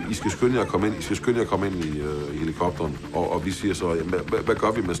 der siger, I skal skynde jer at komme ind, i helikopteren. Og vi siger så, jamen, hvad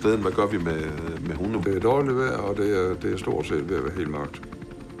gør vi med slæden, hvad gør vi med hundene? Det er dårligt vejr, og det er stort set ved at være helt mørkt.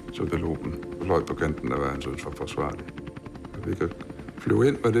 Så piloten fløj på kanten af, hvad han synes var forsvarligt. Vi kan flyve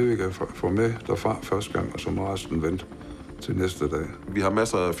ind med det, vi kan få med derfra første gang, og så må resten vente til næste dag. Vi har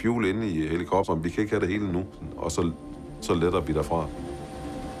masser af fuel inde i helikopteren, vi kan ikke have det hele nu, og så letter vi derfra.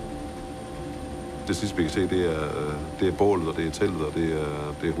 Det sidste, vi kan se, det er bålet, og det er teltet, og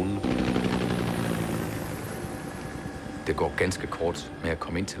det er hundene. Det går ganske kort med at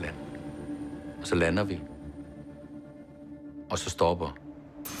komme ind til land. Og så lander vi. Og så stopper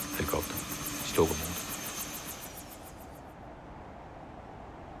helikopteren. De slukker motoren.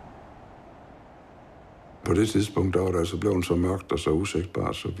 På det tidspunkt, der var det altså blevet så mørkt og så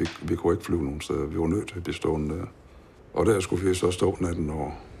usigtbart, så vi kunne ikke flyve nogen steder. Vi var nødt til at blive stående der. Og der skulle vi så stå natten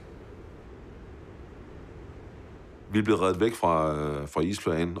over. Vi blev reddet væk fra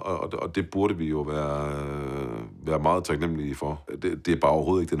isfladen, og det burde vi jo være meget taknemmelige for. Det er bare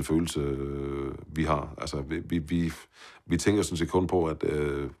overhovedet ikke den følelse, vi har. Altså, vi tænker sådan set kun på,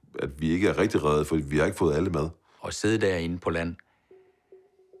 at vi ikke er rigtig reddet, for vi har ikke fået alle med. Og sidde derinde på land,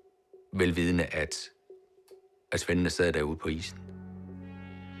 velvidende, at svendene sad derude på isen.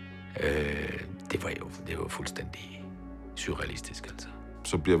 Det var fuldstændig surrealistisk, altså.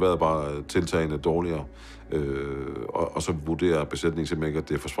 Så bliver vejret bare tiltagende dårligere, og så vurderer besætningen simpelthen ikke, at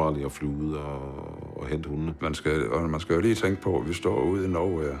det er forsvarligt at flyve ud og hente hundene. Man skal jo lige tænke på, at vi står ude i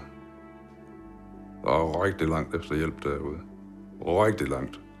Norge. Der er rigtig langt efter hjælp derude. Rigtig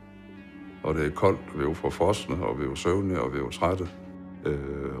langt. Og det er koldt, vi er jo forfrosne, og vi er jo søvnige, og vi er jo trætte.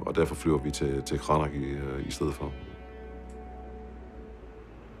 Og derfor flyver vi til Greenlandic i stedet for.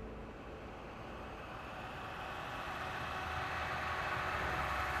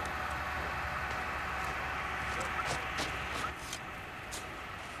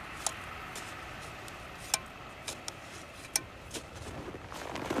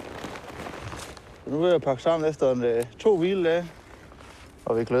 Nu vil jeg pakke sammen efter 2 hviledage,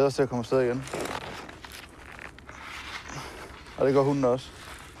 og vi glæder os til at komme afsted igen. Og det gør hunden også.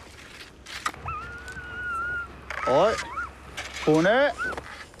 Øj. Hunde.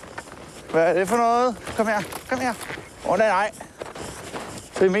 Hvad er det for noget? Kom her. Kom her. Nej.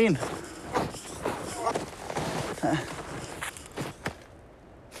 Det er min. Ja.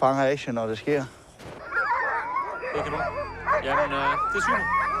 Fanger action, når det sker. Det kan du. Jamen, det er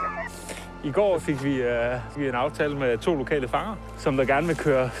super. I går fik vi en aftale med 2 lokale fanger, som der gerne vil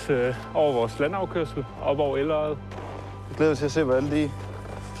køres over vores landafkørsel, op over Ellerøde. Jeg glæder mig til at se, hvordan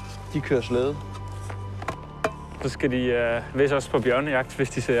de kører slæde. Så skal de vist også på bjørnejagt, hvis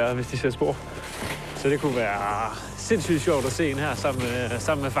de ser spor. Så det kunne være sindssygt sjovt at se en her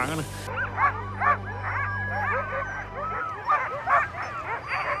sammen med fangerne.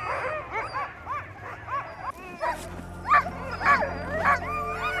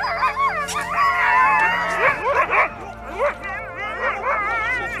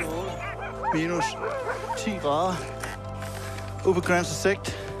 Minus 10 grader. Ubegrænset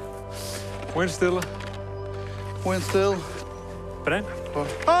sigt. Wind still. Wind still. Banan?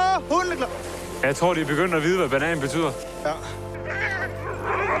 Hunden er klar. Jeg tror, de er begyndt at vide, hvad banan betyder. Ja.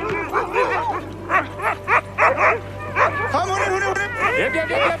 Kom, hunde! Yep.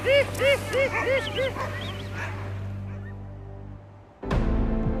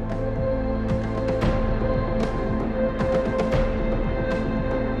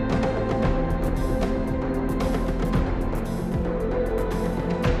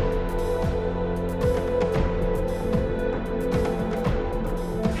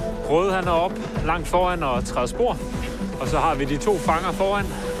 lederne op langt foran og træder spor. Og så har vi de 2 fanger foran,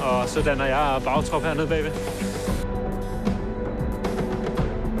 og så danner jeg bagtrop hernede bagved.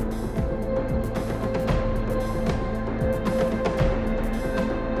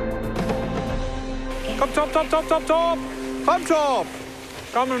 Kom, top! Kom, Torp!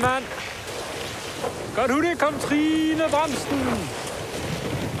 Gammel mand! Godt hudde, kom Trine, bremsen!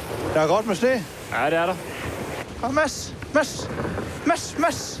 Der er godt med sne. Ja, det er der. Kom, Mads!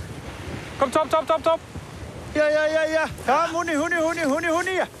 Kom, top! Ja. Kom, hunde.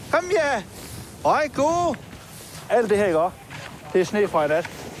 Kom, ja. Øj, god. Alt det her, ikke også? Det er sne fra i nat.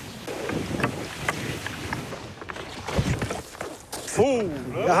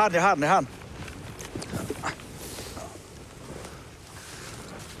 Jeg har den.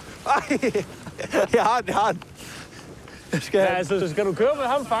 Ej, jeg har den. Ja, altså, skal du køre med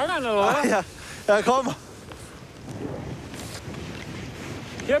ham fangeren, eller hvad? Ja, jeg kommer.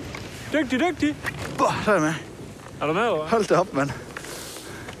 Yep, dygtig. Så er jeg med. Er du med, eller hvad? Hold det op, mand.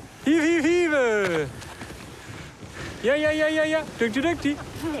 Hiv. Ja. Dygtig.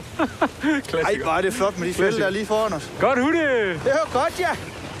 Ej, hvor er det flot med de fælde, der er lige foran os. Godt hudde. Det er godt, ja.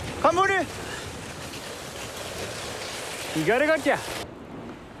 Kom, hunde. I gør det godt, ja.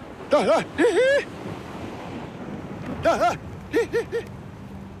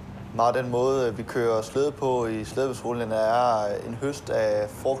 Meget den måde, vi kører slæde på i slædepatruljen, er en høst af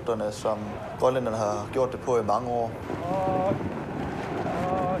frugterne, som grønlænderne har gjort det på i mange år.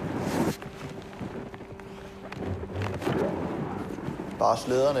 Bare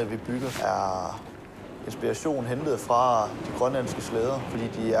slæderne, vi bygger, er inspiration hentet fra de grønlandske slæder, fordi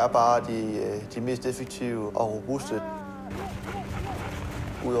de er bare de mest effektive og robuste.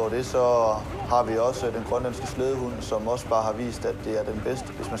 Udover det, så har vi også den grønlandske slædehund, som også bare har vist, at det er den bedste,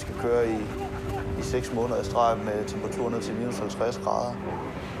 hvis man skal køre i 6 måneder i streg med temperatur ned til minus 50 grader.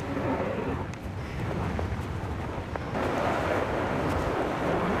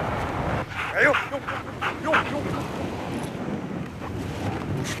 Jo.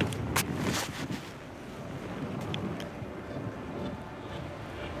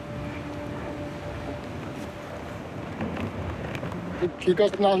 Kigger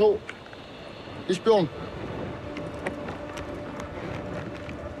snart så. Isbjørn.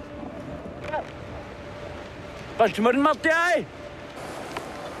 Kaçmadın mı yaptı ay?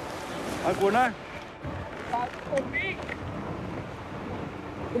 Ay kona.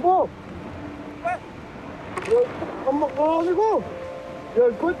 Bo. Amma ne go? Ya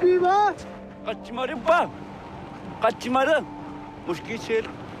kötü be. Kaçmadın mı? Kaçmadın. Muskil şey.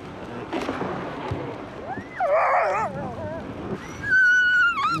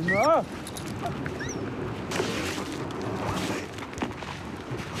 Nå.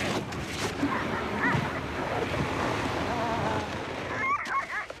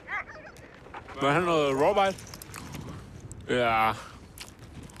 Vil han have noget raw bite? Ja.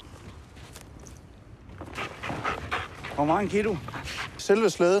 Hvor mange kilo? Selve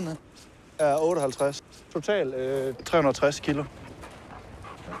slædene er 58. Total 360 kilo.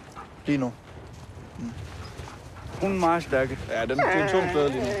 Lige nu. Hun er meget stærke. Ja, det er en tung slæde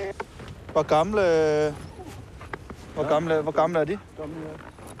lige nu. Hvor gamle er de?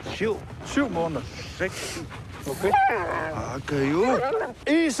 7 måneder. 6. Okay. Okay, jo.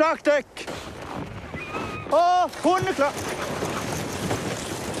 Isakdæk! Hunden er klar.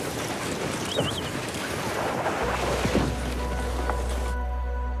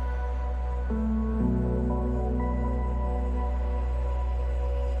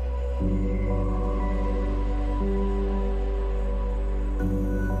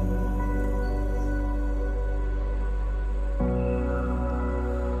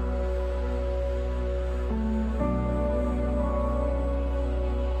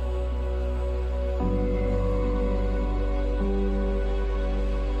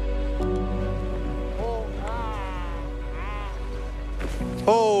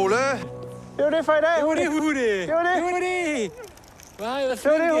 Ole! Det var det for i dag. Det var det, Hude. Det var det. Det var det. Nej, hvad Det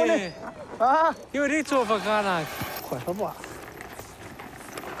var det, Hude. Det var det, Thor fra Granak. Prøv så bra.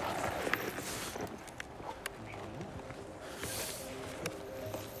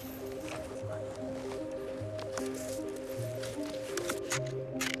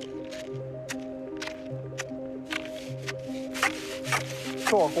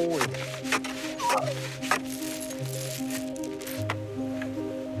 Thor Røde.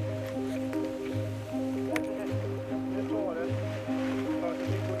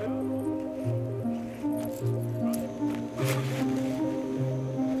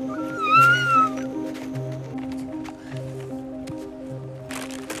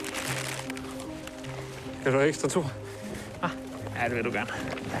 Kan du have ekstra tur? Ja, det vil du gerne.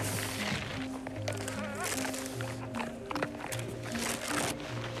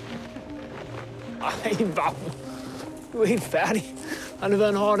 Ej, wow. Du er helt færdig. Har det været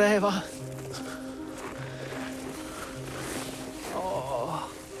en hård dag, hva'?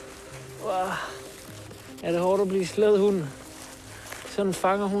 Er det hårdt at blive slædehund? Sådan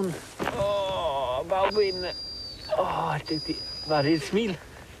fanger hun. Bagbenene. Det. Var det et smil?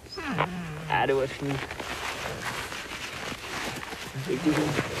 Ja, det var et smil. Vigtig hund.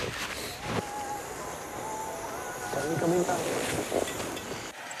 Kan vi komme ind der?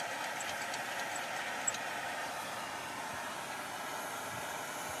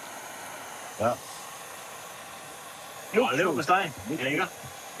 Ja. Lev med steg. Lækker.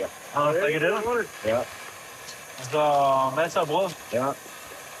 Ja. Har du frikadeller? Ja. Og så masser af brød. Ja.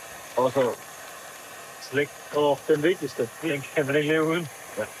 Og så slik. Og den vigtigste, den kan man ikke leve uden.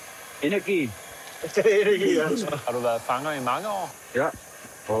 Ja. Energi. Energi, ja. Har du været fanger i mange år? Ja.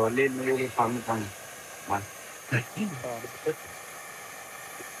 Og lidt med fange. Nej.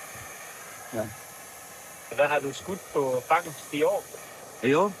 Ja. Hvad har du skudt på fangen i år?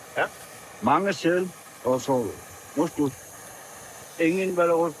 I år? Ja. Mange selv, og så måske ingen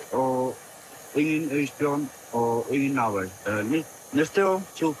valorot, og ingen isbjørn, og ingen navel. Næste år,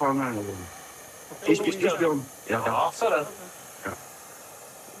 2 fanger. Isbjørn. Ja. Sådan. Ja.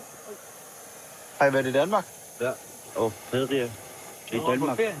 Har I været i Danmark? Ja. Og ferie i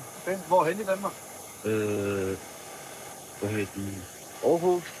Danmark. Hvor hen i Danmark? Hvad hedder de?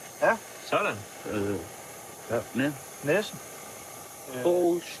 Aarhus. Ja. Sådan. Ja, ned. Næsen.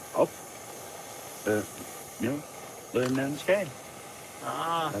 Aarhus. Op. Ja. Ned. Skagen.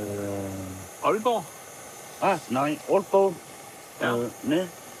 Aalborg? Nej. Aalborg. Ja. Ned.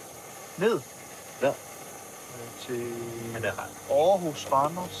 Ned? Ja. Til Er det Aarhus,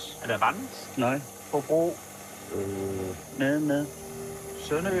 Randers. Er det Randers? Nej. Hobro. Ned.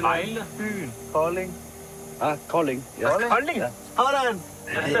 Sønderjylland. Vejle. Fyn. Kolding. Kolding. Ja. Kolding? Ja. Sådan!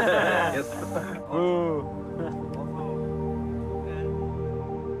 Yes.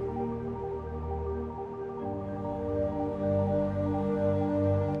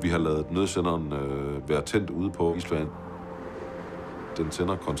 Vi har ladet nødsenderen være tændt ude på isfladen. Den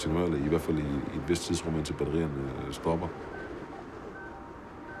tænder kontinuerligt, i hvert fald i et vist tidsrum, indtil batterierne stopper.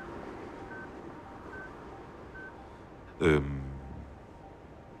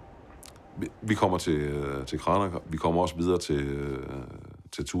 Vi kommer til Qaanaaq. Vi kommer også videre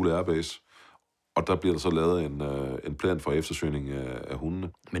til Thule Airbase. Og der bliver der så lavet en plan for eftersøgning af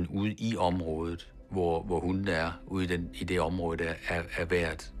hundene. Men ude i området, hvor hundene er, ude i det område, der er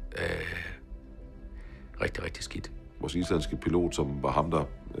vejret rigtig, rigtig skidt. Vores islandske pilot, som var ham, der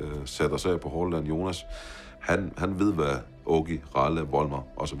satte os af på Hårland, Jonas, han ved, hvad Ågi, Ralle, Volmer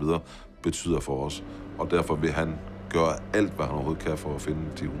osv. betyder for os. Og derfor vil han gøre alt, hvad han overhovedet kan for at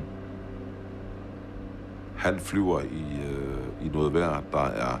finde de hunde. Han flyver i noget vejr, der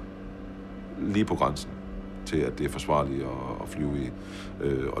er lige på grænsen til, at det er forsvarligt at flyve i.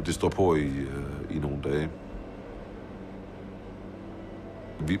 Og det står på i nogle dage.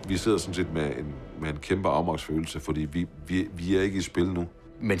 Vi sidder sådan set med en kæmpe afmagtsfølelse, fordi vi er ikke i spil nu.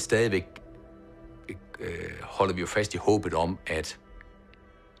 Men stadigvæk holder vi jo fast i håbet om, at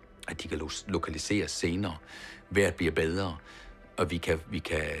de kan lokaliseres senere. Vejret bliver bedre, og vi kan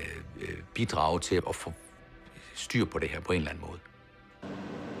bidrage til at få styr på det her på en eller anden måde.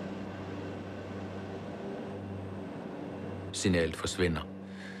 Signalet forsvinder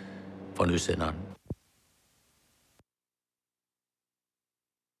fra nødsenderen.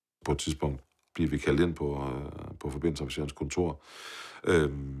 På et tidspunkt bliver vi kaldt ind på forbindelsesofficerens kontor.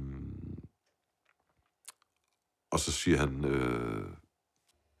 Og så siger han...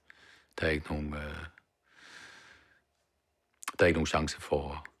 Der er ikke nogen chance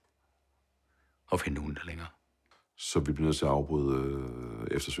for at finde hunden der længere. Så vi bliver nødt til at afbryde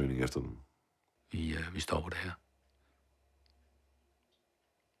eftersøgning efter dem. Vi stopper det her.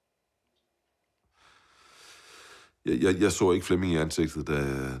 Jeg så ikke Flemming i ansigtet,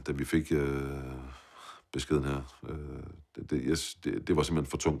 da vi fik beskeden her. Det var simpelthen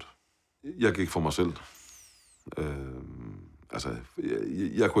for tungt. Jeg gik for mig selv.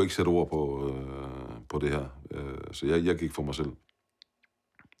 Jeg kunne ikke sætte ord på det her. Så jeg gik for mig selv.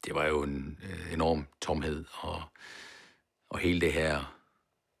 Det var jo en enorm tomhed, og hele det her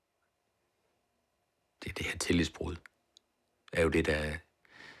tillidsbrud er jo det, der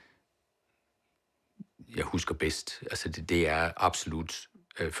jeg husker bedst. Altså det er absolut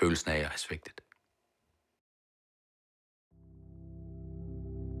følelsen af, at jeg har svigtet.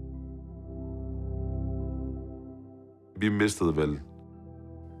 Vi mistede vel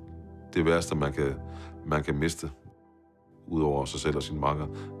det værste, man kan miste, udover sig selv og sin makker,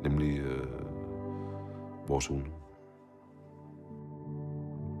 nemlig vores hunde.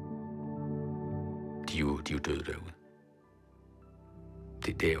 de er jo døde derude.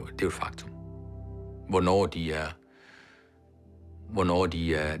 Det er jo et faktum. Hvornår de er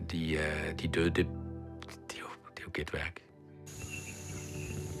døde, det er jo gætværk.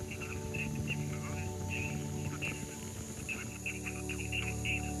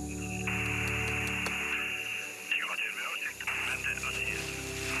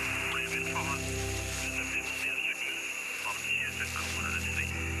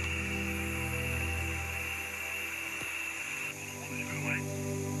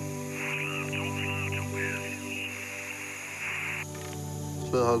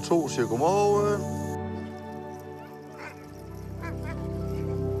 Svedhold 2, siger godmorgen.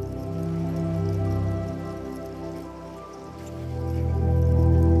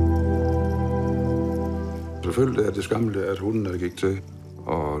 Selvfølgelig er det skammeligt, at hunden gik til,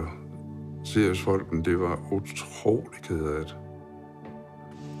 og Sirius-folken, det var utrolig ked af det.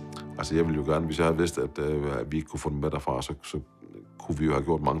 Altså, jeg ville jo gerne, hvis jeg havde vidst, at vi ikke kunne få dem med derfra, så kunne vi jo have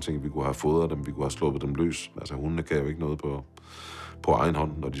gjort mange ting. Vi kunne have fodret dem, vi kunne have sluppet dem løs. Altså, hundene kan jo ikke noget på egen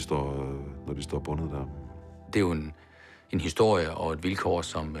hånd, når de står bundet der. Det er jo en historie og et vilkår,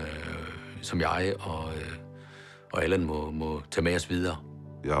 som jeg og Allan må tage med os videre.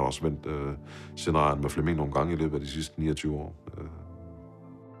 Jeg har også vendt scenarien med Flemming nogle gange i løbet af de sidste 29 år.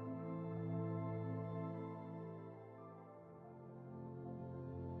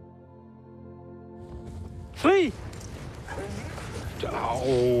 Fri!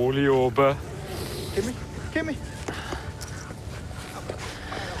 Rolig, Opa. Gimme.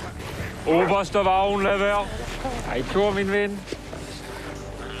 Oberste vagn, lad være. Ej, tur, min ven.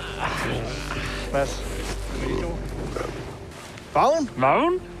 Mads. Vagn?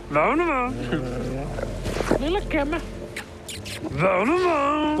 Vagn. Lille gemme. Vagn.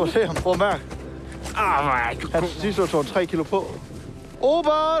 Prøv at se ham, prøv at mærke. Han sidste år tog 3 kilo på.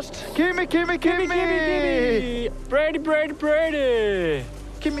 Oberst! Gimme! Brady!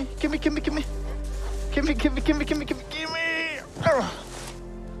 Gimme!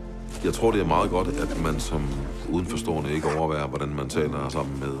 Jeg tror, det er meget godt, at man som udenforstående ikke overvejer, hvordan man taler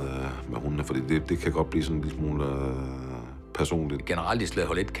sammen med hundene, fordi det kan godt blive sådan en lille smule personligt. Generelt i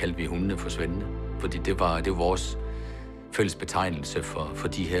Sledhold 1 kaldte vi hundene for svendene, fordi det var vores fælles betegnelse for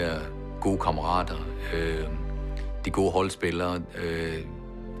de her gode kammerater, de gode holdspillere.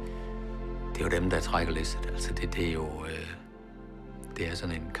 Det er jo dem, der trækker læsset. Altså det er jo det er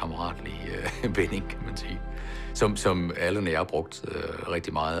sådan en kammeratlig vending, kan man sige, som Allan og jeg har brugt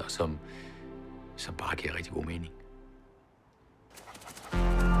rigtig meget, og som bare giver rigtig god mening.